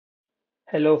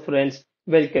Hello friends,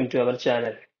 welcome to our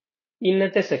channel.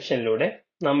 ഇന്നത്തെ സെക്ഷനിലൂടെ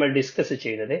നമ്മൾ discuss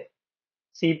ചെയ്യുന്നത്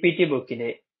CPT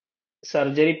ബുക്കിലെ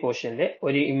സർജറി പോർഷനിലെ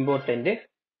ഒരു ഇമ്പോർട്ടന്റ്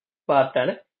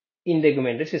പാർട്ടാണ്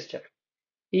integumentary സിസ്റ്റം.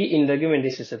 ഈ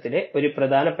integumentary സിസ്റ്റത്തിലെ ഒരു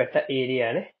പ്രധാനപ്പെട്ട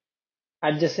ഏരിയയാണ്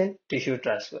adjacent tissue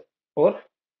transfer or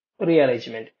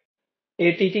rearrangement.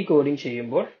 ATT coding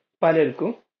ചെയ്യുമ്പോൾ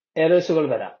പലർക്കും എറേഴ്സുകൾ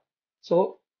വരാം. സോ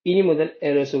ഇനി മുതൽ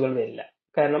എറേഴ്സുകൾ വരില്ല.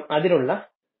 കാരണം അതിനുള്ള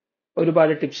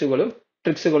ഒരുപാട് ടിപ്സുകളും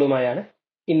ട്രിക്സുകളുമായാണ്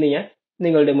ഇന്ന് ഞാൻ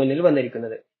നിങ്ങളുടെ മുന്നിൽ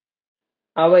വന്നിരിക്കുന്നത്.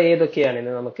 അവ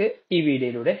ഏതൊക്കെയാണെന്ന് നമുക്ക് ഈ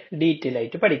വീഡിയോയിലൂടെ ഡീറ്റെയിൽ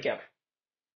ആയിട്ട് പഠിക്കാം.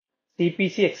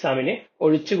 CPC എക്സാമിന്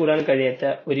ഒഴിച്ചുകൂടാൻ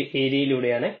കഴിയാത്ത ഒരു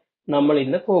ഏരിയയിലൂടെയാണ് നമ്മൾ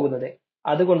ഇന്ന് പോകുന്നത്.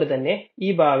 അതുകൊണ്ട് തന്നെ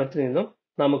ഈ ഭാഗത്ത് നിന്നും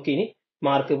നമുക്കിനി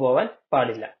മാർക്ക് പോവാൻ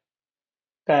പാടില്ല.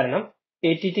 കാരണം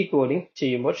ATT കോഡിംഗ്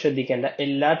ചെയ്യുമ്പോൾ ശ്രദ്ധിക്കേണ്ട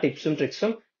എല്ലാ ടിപ്സും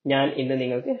ട്രിക്സും ഞാൻ ഇന്ന്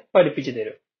നിങ്ങൾക്ക് പഠിപ്പിച്ചു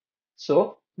തരും. സോ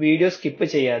വീഡിയോ സ്കിപ്പ്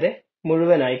ചെയ്യാതെ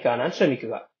മുഴുവനായി കാണാൻ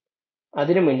ശ്രമിക്കുക.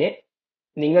 അതിനു മുന്നേ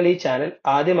നിങ്ങൾ ഈ ചാനൽ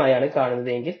ആദ്യമായാണ്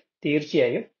കാണുന്നതെങ്കിൽ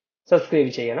തീർച്ചയായും സബ്സ്ക്രൈബ്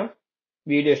ചെയ്യണം.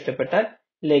 വീഡിയോ ഇഷ്ടപ്പെട്ടാൽ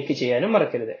ലൈക്ക് ചെയ്യാനും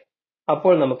മറക്കരുത്.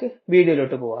 അപ്പോൾ നമുക്ക്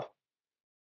വീഡിയോയിലോട്ട് പോവാം.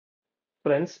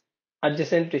 Friends,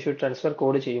 adjacent tissue transfer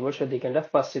code ചെയ്യുമ്പോൾ ശ്രദ്ധിക്കേണ്ട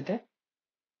ഫസ്റ്റത്തെ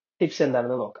ടിപ്സ്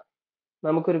എന്താണെന്ന് നോക്കാം.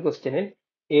 നമുക്കൊരു ക്വസ്റ്റ്യനിൽ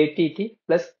ATT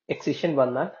പ്ലസ് എക്സിഷൻ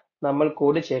വന്നാൽ നമ്മൾ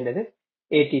കോഡ് ചെയ്യേണ്ടത്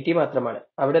ATT മാത്രമാണ്.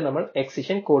 അവിടെ നമ്മൾ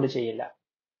എക്സിഷൻ കോഡ് ചെയ്യില്ല.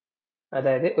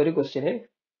 അതായത് ഒരു ക്വസ്റ്റ്യനിൽ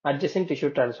adjacent tissue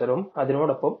ട്രാൻസ്ഫറും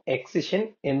അതിനോടൊപ്പം എക്സിഷൻ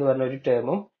എന്ന് പറഞ്ഞ ഒരു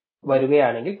ടേമും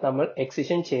വരികയാണെങ്കിൽ നമ്മൾ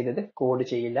എക്സിഷൻ ചെയ്തത് കോഡ്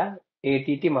ചെയ്യില്ല,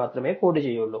 ATT മാത്രമേ കോഡ്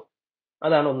ചെയ്യുള്ളൂ.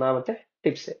 അതാണ് ഒന്നാമത്തെ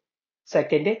tips.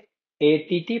 Second,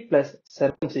 ATT plus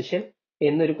circumcision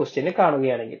എന്നൊരു ക്വസ്റ്റ്യന്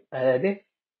കാണുകയാണെങ്കിൽ, അതായത്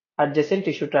adjacent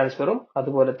tissue ട്രാൻസ്ഫറും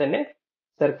അതുപോലെ തന്നെ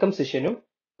സർക്കംസിഷനും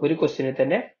ഒരു ക്വസ്റ്റ്യനിൽ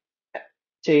തന്നെ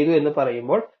ചെയ്തു എന്ന്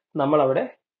പറയുമ്പോൾ നമ്മൾ അവിടെ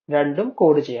രണ്ടും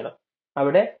കോഡ് ചെയ്യണം.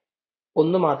 അവിടെ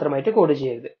ഒന്ന് മാത്രമായിട്ട് കോഡ്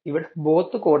ചെയ്യരുത്. ഇവിടെ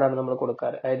ബോത്ത് കോഡാണ് നമ്മൾ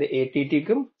കൊടുക്കാറ്. അതായത്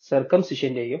ATTക്കും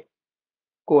സർക്കംസിഷന്റെയും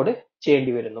കോഡ്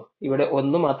ചെയ്യേണ്ടി വരുന്നു. ഇവിടെ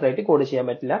ഒന്ന് മാത്രമായിട്ട് കോഡ് ചെയ്യാൻ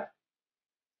പറ്റില്ല,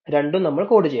 രണ്ടും നമ്മൾ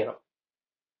കോഡ് ചെയ്യണം.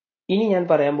 ഇനി ഞാൻ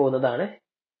പറയാൻ പോകുന്നതാണ്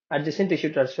adjacent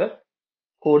tissue ട്രാൻസ്ഫർ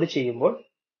കോഡ് ചെയ്യുമ്പോൾ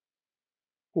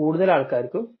കൂടുതൽ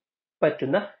ആൾക്കാർക്കും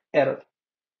പറ്റുന്ന എറർ.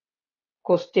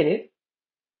 ക്വസ്റ്റ്യനിൽ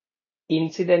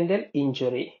ഇൻസിഡന്റൽ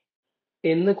ഇഞ്ചുറി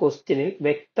എന്ന് ക്വസ്റ്റ്യനിൽ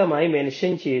വ്യക്തമായി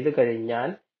മെൻഷൻ ചെയ്ത്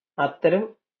കഴിഞ്ഞാൽ അത്തരം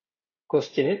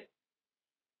ക്വസ്റ്റ്യനിൽ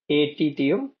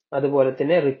ATTയും അതുപോലെ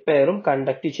തന്നെ റിപ്പയറും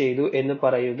കണ്ടക്ട് ചെയ്തു എന്ന്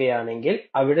പറയുകയാണെങ്കിൽ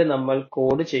അവിടെ നമ്മൾ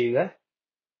കോഡ് ചെയ്യുക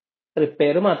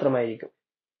റിപ്പയർ മാത്രമായിരിക്കും.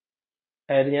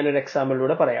 അതായത് ഞാനൊരു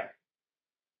എക്സാമ്പിളിലൂടെ പറയാം.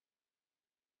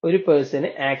 ഒരു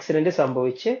പേഴ്സണ് ആക്സിഡന്റ്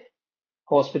സംഭവിച്ച്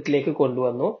ഹോസ്പിറ്റലിലേക്ക്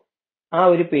കൊണ്ടുവന്നു. ആ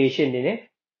ഒരു പേഷ്യന്റിന്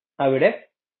അവിടെ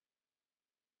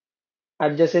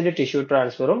adjacent tissue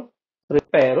ട്രാൻസ്ഫറും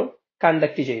റിപ്പയറും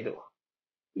കണ്ടക്ട് ചെയ്തു.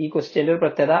 ഈ ക്വസ്റ്റ്യന്റെ ഒരു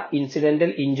പ്രത്യേകത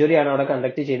ഇൻസിഡന്റൽ ഇഞ്ചുറി ആണ് അവിടെ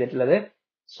കണ്ടക്ട് ചെയ്തിട്ടുള്ളത്.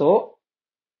 സോ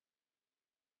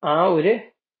ആ ഒരു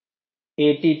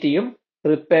ATTയും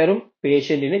റിപ്പയറും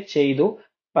പേഷ്യന്റിന് ചെയ്തു.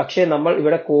 പക്ഷെ നമ്മൾ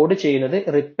ഇവിടെ കോഡ് ചെയ്യുന്നത്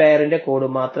റിപ്പയറിന്റെ കോഡ്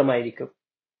മാത്രമായിരിക്കും.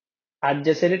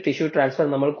 adjacent tissue ട്രാൻസ്ഫർ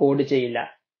നമ്മൾ കോഡ് ചെയ്യില്ല.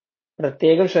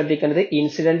 പ്രത്യേകം ശ്രദ്ധിക്കേണ്ടത്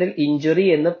ഇൻസിഡന്റൽ ഇഞ്ചുറി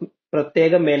എന്ന്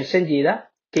പ്രത്യേകം മെൻഷൻ ചെയ്ത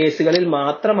കേസുകളിൽ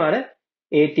മാത്രമാണ്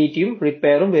ATTയും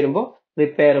റിപ്പയറും വരുമ്പോൾ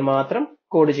റിപ്പയർ മാത്രം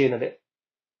കോഡ് ചെയ്യുന്നത്.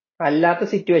 അല്ലാത്ത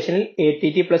സിറ്റുവേഷനിൽ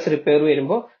ATT പ്ലസ് റിപ്പയർ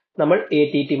വരുമ്പോൾ നമ്മൾ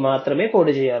ATT മാത്രമേ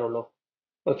കോഡ് ചെയ്യാറുള്ളൂ.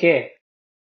 ഓക്കെ,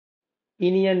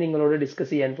 ഇനി ഞാൻ നിങ്ങളോട്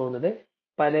ഡിസ്കസ് ചെയ്യാൻ പോകുന്നത്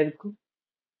പലർക്കും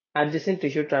adjacent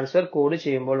tissue ട്രാൻസ്ഫർ കോഡ്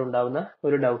ചെയ്യുമ്പോൾ ഉണ്ടാവുന്ന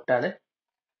ഒരു ഡൗട്ടാണ്.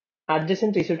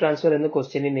 adjacent tissue ട്രാൻസ്ഫർ എന്ന്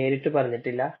ക്വസ്റ്റ്യനിൽ നേരിട്ട്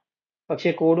പറഞ്ഞിട്ടില്ല,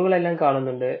 പക്ഷെ കോഡുകളെല്ലാം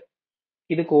കാണുന്നുണ്ട്.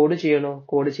 ഇത് കോഡ് ചെയ്യണോ,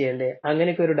 കോഡ് ചെയ്യണ്ടേ,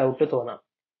 അങ്ങനെയൊക്കെ ഒരു ഡൗട്ട് തോന്നാം.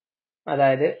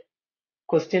 അതായത്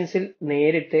ക്വസ്റ്റ്യൻസിൽ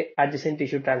നേരിട്ട് adjacent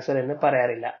tissue ട്രാൻസ്ഫർ എന്ന്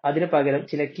പറയാറില്ല. അതിന് പകരം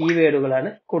ചില കീവേഡുകളാണ്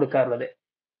കൊടുക്കാറുള്ളത്.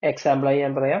 എക്സാമ്പിളായി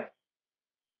ഞാൻ പറയാം.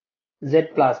 Z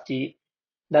plasty,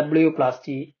 W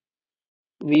plasty,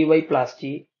 VY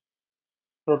plasty,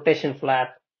 rotation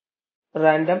flap,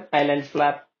 random island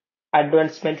flap,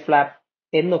 advancement flap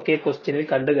എന്നൊക്കെ ക്വസ്റ്റ്യനിൽ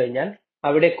കണ്ടു കഴിഞ്ഞാൽ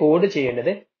അവിടെ കോഡ്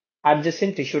ചെയ്യേണ്ടത്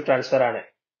adjacent tissue ട്രാൻസ്ഫർ ആണ്.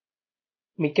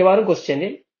 മിക്കവാറും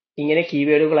ക്വസ്റ്റ്യനിൽ ഇങ്ങനെ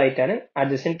കീവേഡുകളായിട്ടാണ്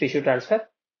adjacent tissue ട്രാൻസ്ഫർ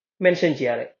മെൻഷൻ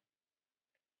ചെയ്യാറ്.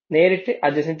 നേരിട്ട്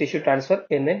adjacent tissue ട്രാൻസ്ഫർ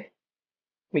എന്ന്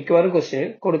മിക്കവാറും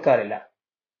ക്വസ്റ്റ്യനിൽ കൊടുക്കാറില്ല.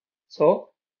 സോ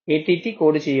ATT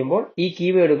കോഡ് ചെയ്യുമ്പോൾ ഈ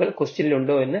കീവേഡുകൾ ക്വസ്റ്റ്യനിൽ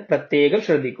ഉണ്ടോ എന്ന് പ്രത്യേകം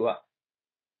ശ്രദ്ധിക്കുക.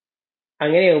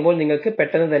 അങ്ങനെയാകുമ്പോൾ നിങ്ങൾക്ക്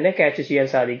പെട്ടെന്ന് തന്നെ ക്യാച്ച് ചെയ്യാൻ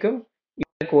സാധിക്കും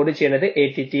ഇവിടെ കോഡ് ചെയ്യുന്നത്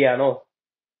ATT ആണോ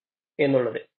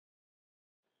എന്നുള്ളത്.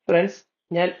 ഫ്രണ്ട്സ്,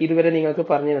 ഞാൻ ഇതുവരെ നിങ്ങൾക്ക്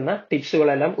പറഞ്ഞു തന്ന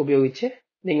ടിപ്സുകളെല്ലാം ഉപയോഗിച്ച്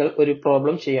നിങ്ങൾ ഒരു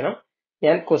പ്രോബ്ലം ചെയ്യണം.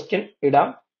 ഞാൻ ക്വസ്റ്റ്യൻ ഇടാം.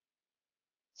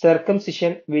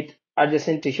 Circumcision with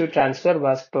adjacent tissue transfer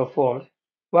was performed.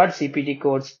 What CPT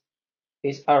codes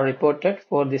are reported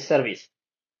for this service?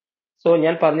 So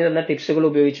ഞാൻ പറഞ്ഞു തന്ന ടിപ്സുകൾ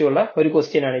ഉപയോഗിച്ചുള്ള ഒരു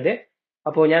ക്വസ്റ്റ്യൻ ആണിത്.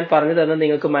 അപ്പോൾ ഞാൻ പറഞ്ഞു തന്നത്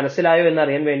നിങ്ങൾക്ക് മനസ്സിലായോ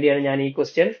എന്നറിയാൻ വേണ്ടിയാണ് ഞാൻ ഈ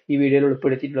ക്വസ്റ്റ്യൻ ഈ വീഡിയോയിൽ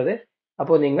ഉൾപ്പെടുത്തിയിട്ടുള്ളത്.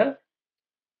 അപ്പോൾ നിങ്ങൾ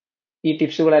ഈ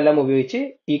ടിപ്സുകളെല്ലാം ഉപയോഗിച്ച്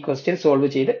ഈ ക്വസ്റ്റ്യൻ സോൾവ്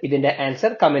ചെയ്ത് ഇതിന്റെ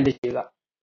ആൻസർ കമന്റ് ചെയ്യുക.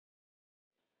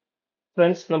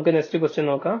 ഫ്രണ്ട്സ്, നമുക്ക് നെക്സ്റ്റ് ക്വസ്റ്റ്യൻ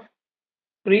നോക്കാം.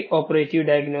 Pre operative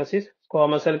diagnosis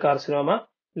squamous cell carcinoma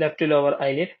left lower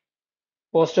eyelid.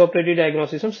 Post operative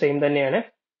ഡയഗ്നോസിസും same തന്നെയാണ്.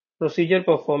 Procedure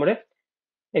performed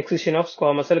excision of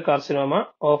squamous cell carcinoma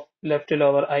of left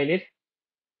lower eyelid,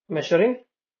 measuring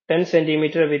 10 cm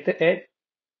with a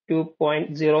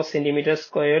 2.0 cm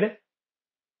squared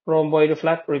rhomboid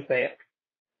flap repair.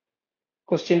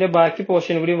 ക്വസ്റ്റ്യന്റെ ബാക്കി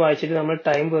portion കൂടി വായിച്ചിട്ട് നമ്മൾ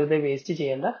time വെറുതെ waste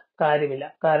ചെയ്യേണ്ട കാര്യമില്ല.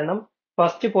 കാരണം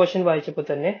first portion വായിച്ചപ്പോൾ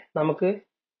തന്നെ നമുക്ക്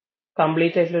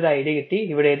കംപ്ലീറ്റ് ആയിട്ടുള്ള ഒരു ഐഡിയ കിട്ടി,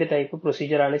 ഇവിടെ ഏത് ടൈപ്പ്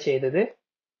പ്രൊസീജിയർ ആണ് ചെയ്തത്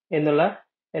എന്നുള്ള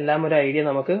എല്ലാം ഒരു ഐഡിയ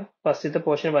നമുക്ക് ഫസ്റ്റത്തെ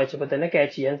പോർഷൻ വായിച്ചപ്പോൾ തന്നെ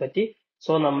ക്യാച്ച് ചെയ്യാൻ പറ്റി.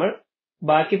 സോ നമ്മൾ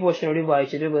ബാക്കി പോർഷൻ കൂടി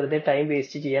വായിച്ചിട്ട് വെറുതെ ടൈം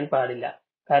വേസ്റ്റ് ചെയ്യാൻ പാടില്ല.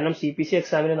 കാരണം CPC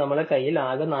എക്സാമിന് നമ്മളെ കയ്യിൽ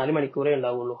ആകെ 4 മണിക്കൂറേ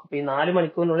ഉണ്ടാവുള്ളൂ. അപ്പൊ ഈ 4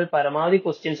 മണിക്കൂറിനുള്ളിൽ പരമാവധി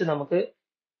ക്വസ്റ്റ്യൻസ് നമുക്ക്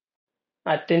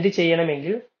അറ്റൻഡ്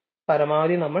ചെയ്യണമെങ്കിൽ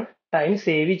പരമാവധി നമ്മൾ ടൈം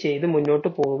സേവ് ചെയ്ത് മുന്നോട്ട്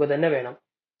പോവുക തന്നെ വേണം.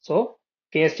 സോ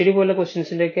കേസ് സ്റ്റഡി പോലുള്ള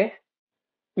ക്വസ്റ്റ്യൻസിന്റെ ഒക്കെ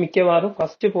മിക്കവാറും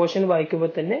ഫസ്റ്റ് പോർഷൻ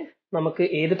വായിക്കുമ്പോൾ തന്നെ നമുക്ക്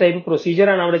ഏത് ടൈപ്പ് പ്രൊസീജിയർ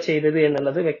ആണ് അവിടെ ചെയ്തത്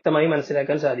എന്നുള്ളത് വ്യക്തമായി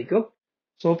മനസ്സിലാക്കാൻ സാധിക്കും.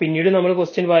 സോ പിന്നീട് നമ്മൾ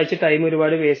ക്വസ്റ്റ്യൻ വായിച്ച് ടൈം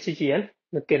ഒരുപാട് വേസ്റ്റ് ചെയ്യാൻ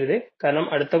നിൽക്കരുത്. കാരണം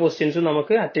അടുത്ത ക്വസ്റ്റ്യൻസും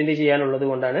നമുക്ക് അറ്റൻഡ് ചെയ്യാനുള്ളത്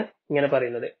കൊണ്ടാണ് ഇങ്ങനെ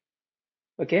പറയുന്നത്.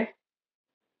 ഓക്കെ,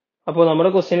 അപ്പോൾ നമ്മുടെ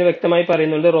ക്വസ്റ്റ്യൻ വ്യക്തമായി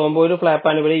പറയുന്നുണ്ട് റോംബോയിഡ് ഫ്ലാപ്പ്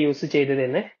ആണ് ഇവിടെ യൂസ്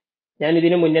ചെയ്തതെന്ന്. ഞാൻ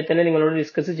ഇതിന് മുന്നേ തന്നെ നിങ്ങളോട്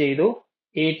ഡിസ്കസ് ചെയ്തു.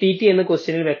 ATT എന്ന്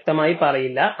ക്വസ്റ്റ്യനിൽ വ്യക്തമായി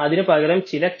പറയില്ല, അതിന് പകരം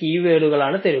ചില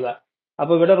കീവേഡുകളാണ് തരിക.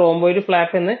 അപ്പൊ ഇവിടെ റോംബോയിഡ്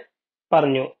ഫ്ലാപ്പ് എന്ന്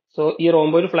പറഞ്ഞു. സോ ഈ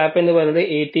റോംബോയിഡ് ഫ്ലാപ്പ് എന്ന് പറയുന്നത്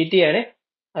ATT ആണ്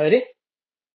അവര്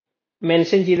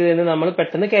മെൻഷൻ ചെയ്തതെന്ന് നമ്മൾ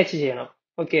പെട്ടെന്ന് ക്യാച്ച് ചെയ്യണം.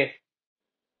 ഓക്കെ,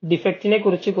 ഡിഫക്റ്റിനെ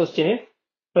കുറിച്ച് ക്വസ്റ്റ്യന്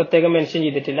പ്രത്യേകം മെൻഷൻ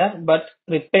ചെയ്തിട്ടില്ല, ബട്ട്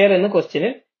റിപ്പയർ എന്ന് ക്വസ്റ്റ്യന്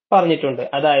പറഞ്ഞിട്ടുണ്ട്.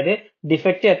 അതായത്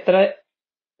ഡിഫക്റ്റ് എത്ര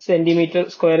സെന്റിമീറ്റർ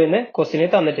സ്ക്വയർ എന്ന് ക്വസ്റ്റ്യന്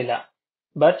തന്നിട്ടില്ല,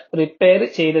 ബട്ട് റിപ്പയർ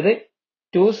ചെയ്തത്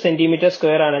 2 സെന്റിമീറ്റർ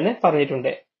സ്ക്വയർ ആണെന്ന്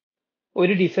പറഞ്ഞിട്ടുണ്ട്.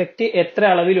 ഒരു ഡിഫക്റ്റ് എത്ര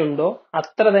അളവിലുണ്ടോ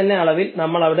അത്ര തന്നെ അളവിൽ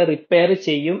നമ്മൾ അവിടെ റിപ്പയർ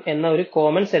ചെയ്യും എന്ന ഒരു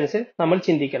കോമൺ സെൻസിൽ നമ്മൾ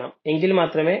ചിന്തിക്കണം. എങ്കിൽ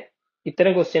മാത്രമേ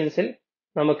ഇത്തരം ക്വസ്റ്റ്യൻസിൽ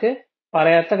നമുക്ക്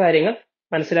പറയാത്ത കാര്യങ്ങൾ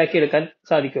മനസ്സിലാക്കിയെടുക്കാൻ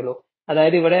സാധിക്കുള്ളൂ.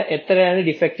 അതായത് ഇവിടെ എത്രയാണ്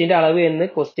ഡിഫക്റ്റിന്റെ അളവ് എന്ന്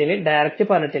ക്വസ്റ്റ്യനിൽ ഡയറക്റ്റ്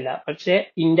പറഞ്ഞിട്ടില്ല, പക്ഷെ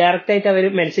ഇൻഡയറക്റ്റ് ആയിട്ട് അവർ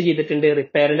മെൻഷൻ ചെയ്തിട്ടുണ്ട്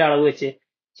റിപ്പയറിന്റെ അളവ് വെച്ച്.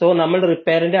 സോ നമ്മൾ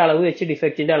റിപ്പയറിന്റെ അളവ് വെച്ച്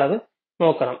ഡിഫക്റ്റിന്റെ അളവ്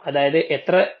നോക്കണം. അതായത്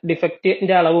എത്ര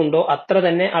ഡിഫക്റ്റിന്റെ അളവ് ഉണ്ടോ അത്ര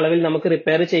തന്നെ അളവിൽ നമുക്ക്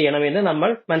റിപ്പയർ ചെയ്യണമെന്ന് നമ്മൾ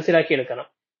മനസ്സിലാക്കിയെടുക്കണം.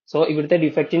 സോ ഇവിടുത്തെ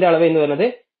ഡിഫക്റ്റിന്റെ അളവ് എന്ന് പറയുന്നത്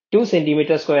 2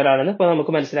 സെന്റിമീറ്റർ സ്ക്വയർ ആണെന്ന് ഇപ്പൊ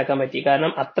നമുക്ക് മനസ്സിലാക്കാൻ പറ്റി.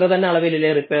 കാരണം അത്ര തന്നെ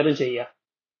അളവിലല്ലേ റിപ്പയറും ചെയ്യുക.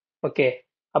 ഓക്കെ,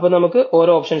 അപ്പൊ നമുക്ക്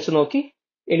ഓരോ ഓപ്ഷൻസ് നോക്കി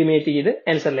എലിമിനേറ്റ് ചെയ്ത്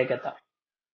ആൻസറിലേക്ക് എത്താം.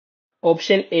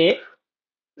 ഓപ്ഷൻ എ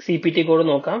CPT കോഡ്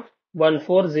നോക്കാം,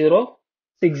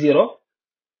 14060.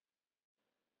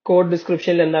 കോഡ്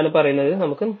ഡിസ്ക്രിപ്ഷനിൽ എന്താണ് പറയുന്നത്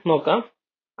നമുക്ക് നോക്കാം.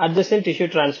 adjacent tissue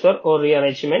transfer or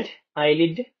rearrangement,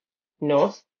 eyelid,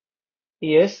 nose,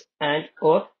 ears and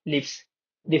or lips,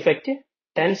 defect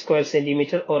 10 square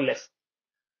centimeter or less.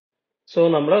 So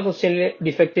നമ്മളെ ക്വസ്റ്റ്യനിൽ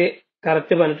ഡിഫക്റ്റ്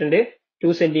കറക്റ്റ് പറഞ്ഞിട്ടുണ്ട്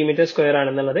 2 സെന്റിമീറ്റർ സ്ക്വയർ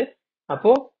ആണെന്നുള്ളത്.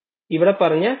 അപ്പോ ഇവിടെ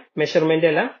പറഞ്ഞ മെഷർമെന്റ്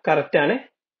എല്ലാം കറക്റ്റ് ആണ്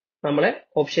നമ്മളെ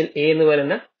ഓപ്ഷൻ എ എന്ന്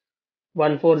പറയുന്ന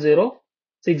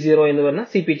 14060 എന്ന് പറഞ്ഞ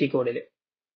CPT കോഡിൽ.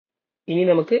 ഇനി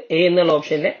നമുക്ക് എ എന്നുള്ള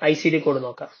ഓപ്ഷനിലെ ICD കോഡ്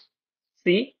നോക്കാം,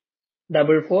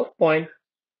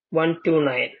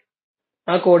 C44.129.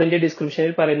 ആ കോഡിന്റെ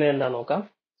ഡിസ്ക്രിപ്ഷനിൽ പറയുന്നത് എന്താ നോക്കാം.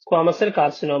 Squamous cell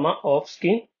carcinoma of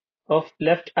skin of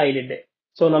left eyelid.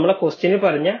 So നമ്മളെ ക്വസ്റ്റ്യനിൽ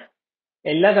പറഞ്ഞ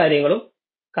എല്ലാ കാര്യങ്ങളും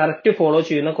കറക്റ്റ് ഫോളോ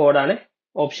ചെയ്യുന്ന കോഡാണ്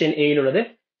ഓപ്ഷൻ എയിലുള്ളത്.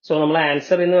 സോ നമ്മളെ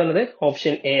ആൻസർ എന്ന് പറയുന്നത്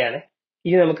ഓപ്ഷൻ എ ആണ്.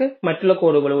 ഇനി നമുക്ക് മറ്റുള്ള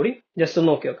കോഡുകൾ കൂടി ജസ്റ്റ്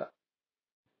ഒന്ന് നോക്കി നോക്കാം.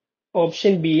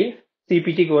 ഓപ്ഷൻ ബിയിൽ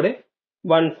CPT കോഡ്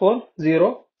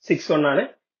 14061 ആണ്.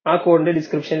 ആ കോഡിന്റെ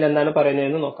ഡിസ്ക്രിപ്ഷനിൽ എന്താണ്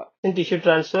പറയുന്നതെന്ന് നോക്കാം. Tissue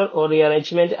transfer or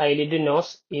rearrangement eyelid,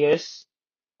 nose, years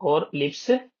or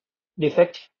lips,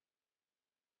 defect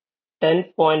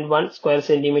 10.1 square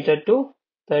centimetre to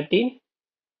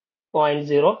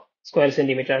 13.0 square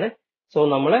centimetre ആണ്. സോ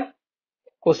നമ്മളെ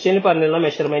ക്വസ്റ്റ്യനിൽ പറഞ്ഞുള്ള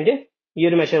മെഷർമെന്റ് ഈ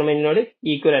ഒരു മെഷർമെന്റിനോട്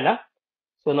ഈക്വൽ അല്ല.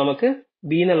 സോ നമുക്ക്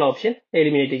ബി എന്നുള്ള ഓപ്ഷൻ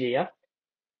എലിമിനേറ്റ് ചെയ്യാം.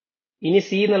 ഇനി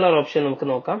സി എന്നുള്ള ഓപ്ഷൻ നമുക്ക്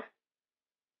നോക്കാം.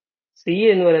 സി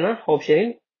എന്ന് പറയുന്ന ഓപ്ഷനിൽ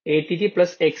ATT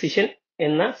പ്ലസ് എക്സിഷൻ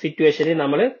എന്ന സിറ്റുവേഷനിൽ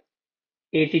നമ്മൾ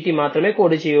ATT മാത്രമേ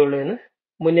കോഡ് ചെയ്യുള്ളൂ എന്ന്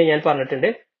മുന്നേ ഞാൻ പറഞ്ഞിട്ടുണ്ട്.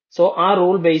 സോ ആ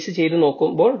റൂൾ ബേസ് ചെയ്ത്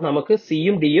നോക്കുമ്പോൾ നമുക്ക്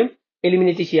സിയും ഡിയും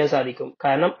എലിമിനേറ്റ് ചെയ്യാൻ സാധിക്കും.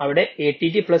 കാരണം അവിടെ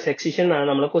ATT പ്ലസ് എക്സിഷൻ എന്നാണ്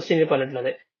നമ്മൾ ക്വസ്റ്റ്യനിൽ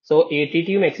പറഞ്ഞിട്ടുള്ളത്. സോ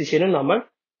ATTയും എക്സിഷനും നമ്മൾ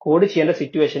കോഡ് ചെയ്യേണ്ട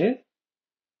സിറ്റുവേഷനിൽ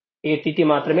ATT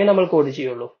മാത്രമേ നമ്മൾ കോഡ്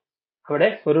ചെയ്യുള്ളൂ. അവിടെ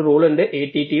ഒരു റൂൾ ഉണ്ട്,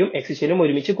 ATTയും എക്സിഷനും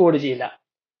ഒരുമിച്ച് കോഡ് ചെയ്യില്ല.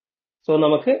 സോ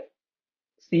നമുക്ക്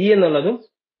സി എന്നുള്ളതും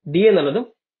ഡി എന്നുള്ളതും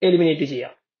എലിമിനേറ്റ്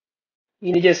ചെയ്യാം.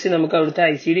 ഇനി ജസ്റ്റ് നമുക്ക് അവിടുത്തെ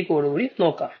ICD കോഡ് കൂടി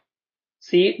നോക്കാം.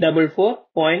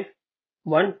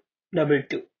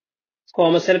 C44.122.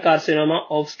 Squamous cell carcinoma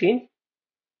of skin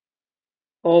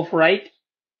of right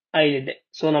eyelid.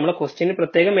 So നമ്മളെ ക്വസ്റ്റ്യനിൽ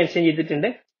പ്രത്യേകം മെൻഷൻ ചെയ്തിട്ടുണ്ട്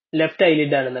ലെഫ്റ്റ്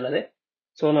ഐലിഡ് ആണെന്നുള്ളത്.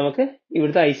 സോ നമുക്ക്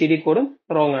ഇവിടുത്തെ ICD കോഡും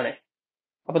റോങ് ആണ്.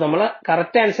 അപ്പൊ നമ്മളെ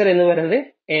കറക്റ്റ് ആൻസർ എന്ന് പറയുന്നത്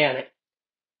എ ആണ്.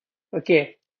 ഓക്കെ,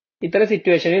 ഇത്തരം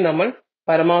സിറ്റുവേഷനിൽ നമ്മൾ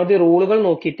പരമാവധി റൂളുകൾ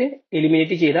നോക്കിയിട്ട്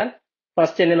എലിമിനേറ്റ് ചെയ്താൽ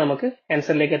ഫസ്റ്റ് തന്നെ നമുക്ക്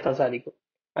ആൻസറിലേക്ക് എത്താൻ സാധിക്കും.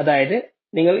 അതായത്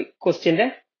നിങ്ങൾ ക്വസ്റ്റ്യന്റെ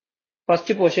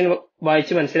ഫസ്റ്റ് പോർഷൻ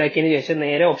വായിച്ച് മനസ്സിലാക്കിയതിന് ശേഷം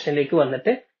നേരെ ഓപ്ഷനിലേക്ക്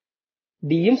വന്നിട്ട്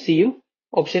ഡിയും സിയും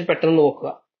ഓപ്ഷൻ പെട്ടെന്ന് നോക്കുക.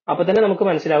 അപ്പൊ തന്നെ നമുക്ക്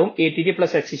മനസ്സിലാവും ATT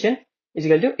plus excision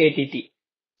is equal to ATT.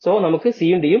 So നമുക്ക്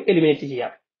സിയും ഡിയും എലിമിനേറ്റ്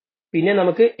ചെയ്യാം. പിന്നെ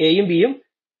നമുക്ക് എയും ബിയും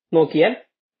നോക്കിയാൽ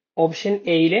ഓപ്ഷൻ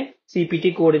എയിലെ CPT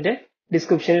കോഡിന്റെ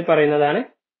ഡിസ്ക്രിപ്ഷനിൽ പറയുന്നതാണ്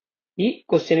ഈ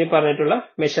ക്വസ്റ്റ്യനിൽ പറഞ്ഞിട്ടുള്ള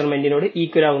മെഷർമെന്റിനോട്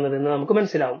ഈക്വൽ ആവുന്നതെന്ന് നമുക്ക്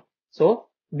മനസ്സിലാവും. സോ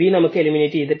ബി നമുക്ക്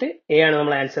എലിമിനേറ്റ് ചെയ്തിട്ട് എ ആണ്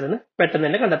നമ്മൾ ആൻസർ എന്ന് പെട്ടെന്ന്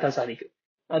തന്നെ കണ്ടെത്താൻ സാധിക്കും.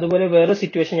 അതുപോലെ വേറെ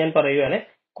സിറ്റുവേഷൻ ഞാൻ പറയുകയാണ്.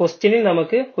 ക്വസ്റ്റ്യനിൽ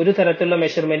നമുക്ക് ഒരു തരത്തിലുള്ള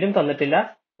മെഷർമെന്റും തന്നിട്ടില്ല,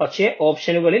 പക്ഷേ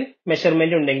ഓപ്ഷനുകളിൽ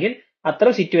മെഷർമെന്റ് ഉണ്ടെങ്കിൽ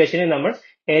അത്തരം സിറ്റുവേഷനിൽ നമ്മൾ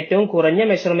ഏറ്റവും കുറഞ്ഞ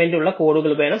മെഷർമെന്റ് ഉള്ള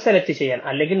കോഡുകൾ വേണം സെലക്ട് ചെയ്യാൻ,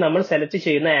 അല്ലെങ്കിൽ നമ്മൾ സെലക്ട്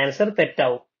ചെയ്യുന്ന ആൻസർ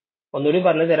തെറ്റാവും. ഒന്നുകൂടി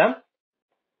പറഞ്ഞു തരാം.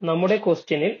 നമ്മുടെ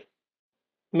ക്വസ്റ്റ്യനിൽ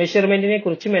മെഷർമെന്റിനെ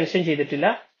കുറിച്ച് മെൻഷൻ ചെയ്തിട്ടില്ല,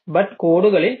 ബട്ട്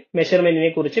കോഡുകളിൽ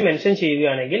മെഷർമെന്റിനെ കുറിച്ച് മെൻഷൻ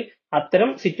ചെയ്യുകയാണെങ്കിൽ അത്തരം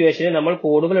സിറ്റുവേഷനിൽ നമ്മൾ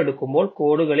കോഡുകൾ എടുക്കുമ്പോൾ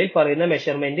കോഡുകളിൽ പറയുന്ന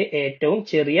മെഷർമെന്റ് ഏറ്റവും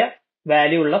ചെറിയ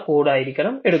വാല്യൂ ഉള്ള കോഡ്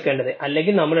ആയിരിക്കണം എടുക്കേണ്ടത്,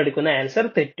 അല്ലെങ്കിൽ നമ്മൾ എടുക്കുന്ന ആൻസർ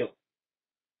തെറ്റും.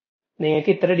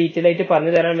 നിങ്ങൾക്ക് ഇത്ര ഡീറ്റെയിൽ ആയിട്ട്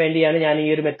പറഞ്ഞു തരാൻ വേണ്ടിയാണ് ഞാൻ ഈ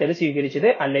ഒരു മെത്തേഡ് സ്വീകരിച്ചത്.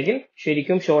 അല്ലെങ്കിൽ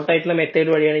ശരിക്കും ഷോർട്ട് ആയിട്ടുള്ള മെത്തേഡ്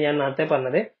വഴിയാണ് ഞാൻ നേരത്തെ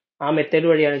പറഞ്ഞത്. ആ മെത്തേഡ്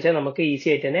വഴിയാണെന്ന് വെച്ചാൽ നമുക്ക് ഈസി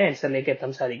ആയിട്ട് തന്നെ ആൻസറിലേക്ക്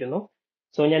എത്താൻ സാധിക്കുന്നു.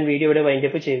 സോ ഞാൻ വീഡിയോ ഇവിടെ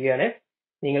വൈൻഡപ്പ് ചെയ്യുകയാണ്.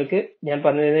 നിങ്ങൾക്ക് ഞാൻ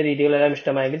പറഞ്ഞു തരുന്ന രീതികളെല്ലാം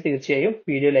ഇഷ്ടമായെങ്കിൽ തീർച്ചയായും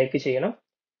വീഡിയോ ലൈക്ക് ചെയ്യണം.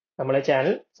 നമ്മളെ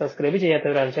ചാനൽ സബ്സ്ക്രൈബ്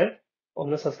ചെയ്യാത്തവരാണെന്ന് വെച്ചാൽ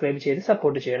ഒന്ന് സബ്സ്ക്രൈബ് ചെയ്ത്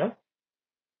സപ്പോർട്ട് ചെയ്യണം.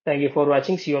 Thank you for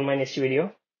watching. See you on my next video.